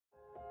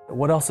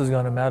What else is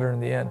going to matter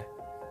in the end?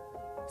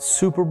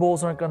 Super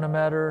Bowls aren't going to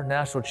matter.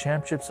 National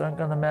championships aren't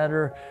going to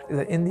matter.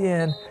 In the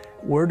end,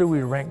 where do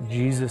we rank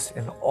Jesus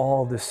in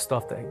all this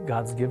stuff that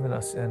God's given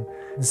us? And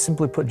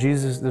simply put,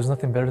 Jesus, there's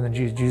nothing better than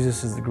Jesus.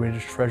 Jesus is the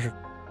greatest treasure.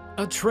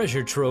 A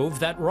treasure trove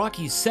that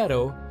Rocky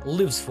Seto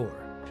lives for.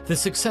 The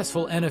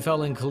successful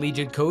NFL and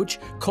collegiate coach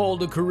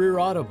called a career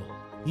audible,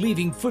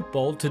 leaving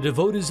football to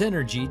devote his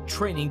energy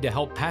training to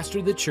help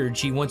pastor the church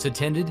he once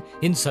attended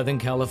in Southern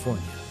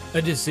California.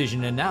 A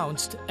decision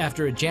announced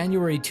after a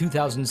January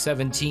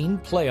 2017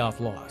 playoff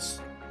loss.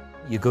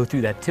 You go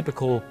through that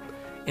typical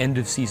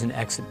end-of-season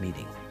exit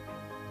meeting.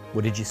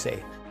 What did you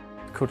say?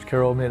 Coach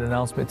Carroll made an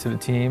announcement to the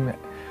team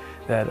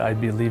that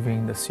I'd be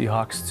leaving the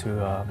Seahawks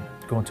to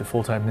go into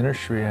full-time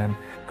ministry, and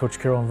Coach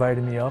Carroll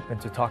invited me up and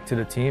to talk to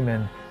the team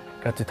and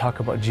got to talk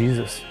about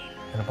Jesus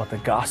and about the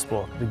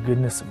gospel, the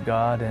goodness of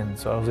God, and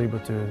so I was able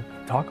to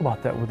talk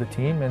about that with the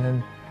team and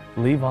then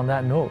leave on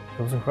that note.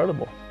 It was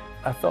incredible.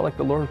 I felt like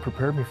the Lord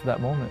prepared me for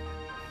that moment.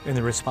 In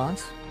the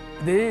response?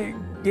 They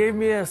gave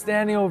me a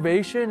standing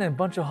ovation and a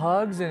bunch of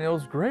hugs, and it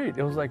was great.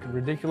 It was like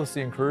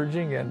ridiculously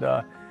encouraging, and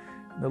the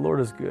Lord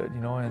is good,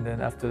 you know. And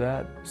then after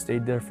that,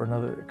 stayed there for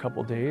another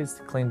couple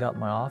days, cleaned out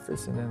my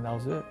office, and then that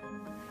was it.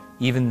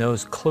 Even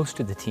those close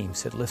to the team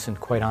said, listen,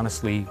 quite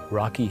honestly,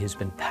 Rocky has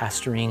been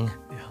pastoring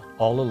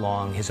all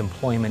along. His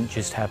employment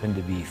just happened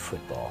to be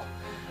football.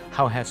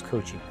 How has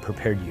coaching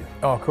prepared you?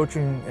 Oh,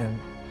 coaching and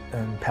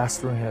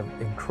pastoring have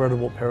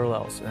incredible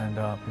parallels, and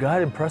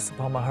God impressed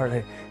upon my heart,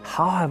 hey,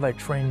 how have I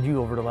trained you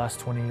over the last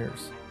 20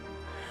 years?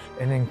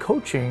 And in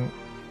coaching,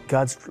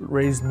 God's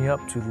raised me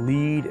up to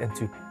lead and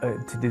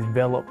to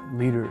develop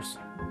leaders.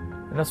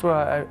 And that's what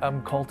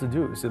I'm called to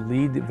do, is to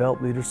lead,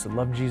 develop leaders, to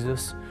love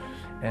Jesus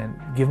and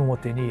give them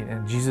what they need.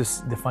 And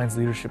Jesus defines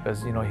leadership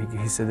as, you know,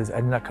 he said this,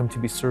 I did not come to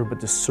be served, but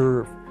to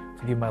serve,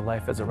 to give my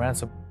life as a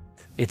ransom.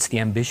 It's the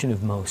ambition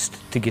of most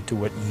to get to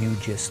what you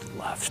just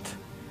left.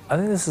 I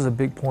think this is a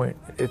big point.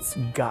 It's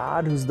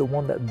God who's the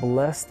one that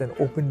blessed and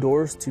opened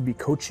doors to be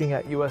coaching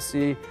at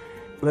USC,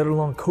 let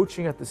alone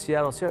coaching at the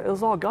Seattle. It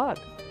was all God.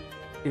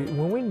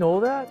 When we know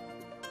that,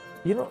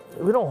 you know,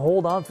 we don't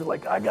hold on to,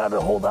 like, I got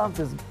to hold on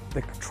to.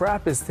 The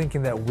trap is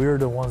thinking that we're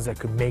the ones that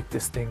could make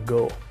this thing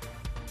go.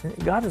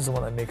 God is the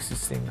one that makes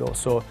this thing go.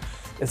 So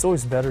it's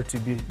always better to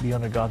be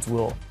under God's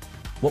will.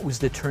 What was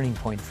the turning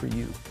point for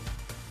you?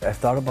 I've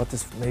thought about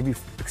this maybe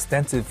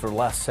extensive for the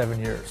last 7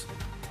 years.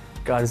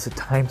 God, it's a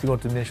time to go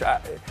into ministry.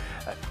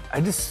 I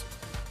just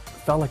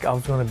felt like I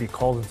was going to be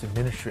called into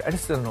ministry. I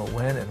just didn't know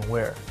when and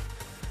where.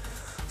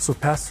 So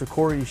Pastor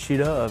Corey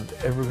Ishida of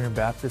Evergreen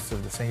Baptist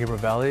of the San Gabriel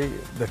Valley,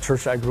 the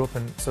church I grew up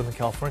in Southern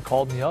California,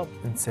 called me up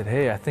and said,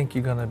 hey, I think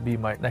you're going to be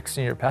my next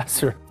senior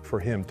pastor. For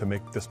him to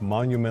make this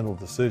monumental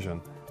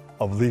decision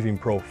of leaving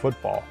pro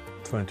football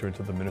to enter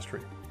into the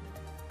ministry.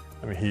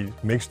 I mean, he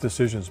makes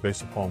decisions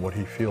based upon what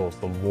he feels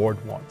the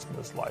Lord wants in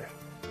his life.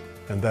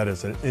 And that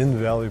is an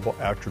invaluable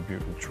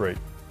attribute and trait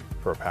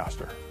for a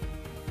pastor.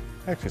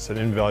 Actually, it's an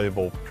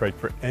invaluable trait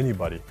for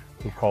anybody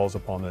who calls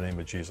upon the name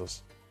of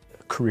Jesus.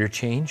 Career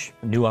change,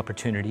 new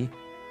opportunity,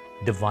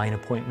 divine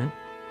appointment.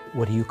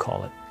 What do you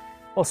call it?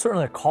 Well,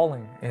 certainly a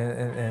calling.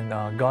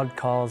 And God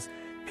calls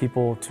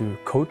people to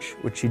coach,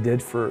 which he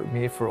did for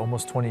me for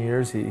almost 20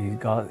 years.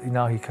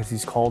 Because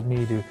he's called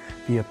me to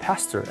be a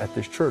pastor at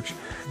this church.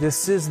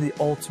 This is the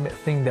ultimate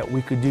thing that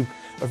we could do.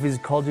 Or if he's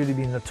called you to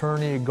be an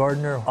attorney, a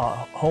gardener, a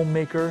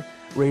homemaker,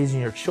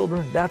 raising your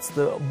children, that's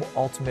the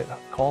ultimate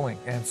calling.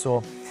 And so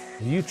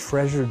if you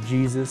treasure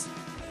Jesus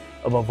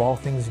above all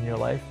things in your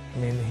life, I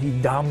mean, he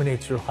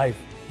dominates your life.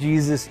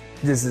 Jesus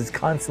is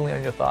constantly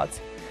on your thoughts.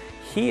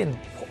 He, in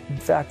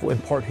fact, will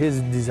impart his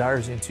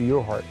desires into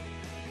your heart.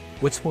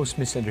 What's most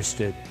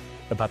misunderstood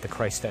about the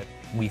Christ that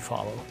we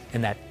follow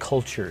and that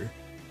culture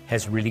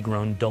has really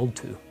grown dull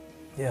to?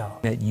 Yeah.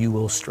 That you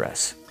will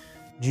stress.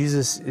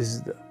 Jesus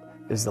is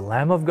the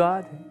Lamb of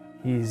God.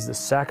 He's the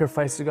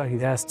sacrifice of God. He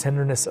has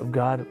tenderness of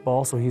God, but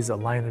also he's the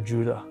Lion of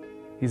Judah.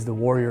 He's the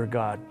warrior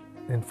God.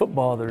 In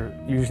football, they're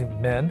usually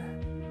men,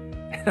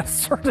 and a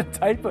certain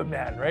type of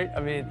man, right?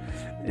 I mean,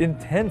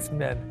 intense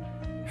men,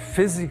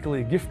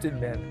 physically gifted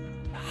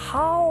men.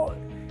 How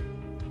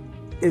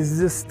is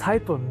this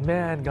type of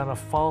man gonna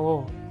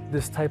follow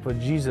this type of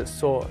Jesus?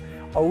 So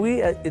are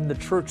we in the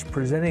church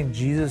presenting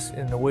Jesus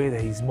in the way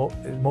that he's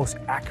most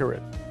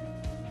accurate?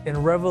 In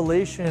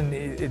Revelation,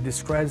 it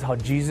describes how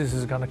Jesus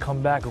is going to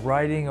come back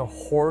riding a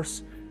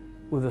horse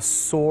with a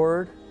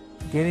sword,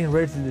 getting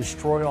ready to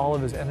destroy all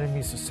of his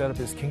enemies to set up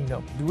his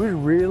kingdom. Do we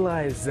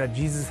realize that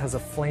Jesus has a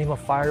flame of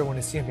fire when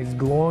we see him? He's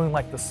glowing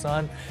like the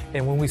sun,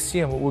 and when we see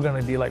him, we're going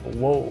to be like,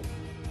 whoa,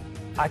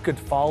 I could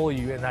follow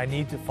you, and I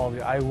need to follow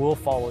you. I will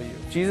follow you.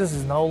 Jesus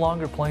is no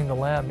longer playing the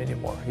lamb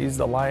anymore. He's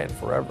the lion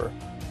forever.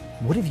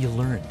 What have you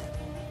learned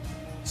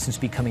since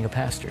becoming a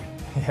pastor?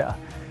 Yeah.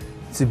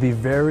 To be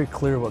very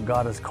clear what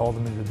God has called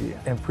me to be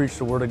and preach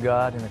the Word of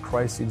God in a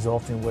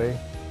Christ-exalting way.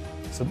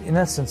 So in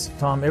essence,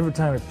 Tom, every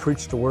time I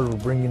preach the Word, we're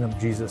bringing them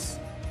Jesus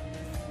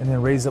and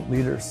then raise up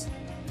leaders.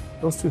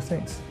 Those two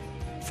things.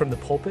 From the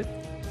pulpit,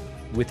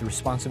 with the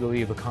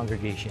responsibility of a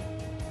congregation,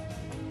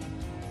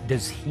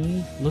 Does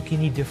he look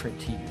any different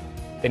to you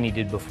than he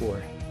did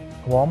before?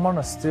 Well, I'm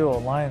gonna steal a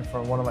line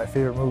from one of my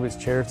favorite movies,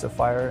 Chariots of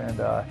Fire,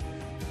 and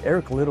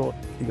Eric Liddell,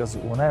 he goes,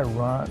 when I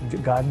run,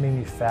 God made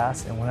me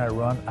fast, and when I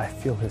run, I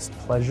feel his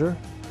pleasure.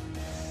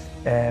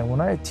 And when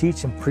I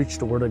teach and preach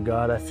the Word of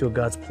God, I feel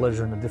God's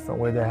pleasure in a different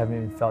way that I haven't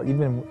even felt,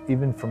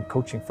 even from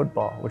coaching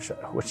football,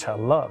 which I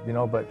love, you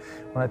know. But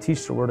when I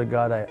teach the Word of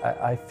God,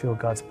 I feel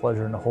God's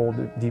pleasure in a whole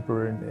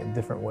deeper and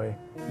different way.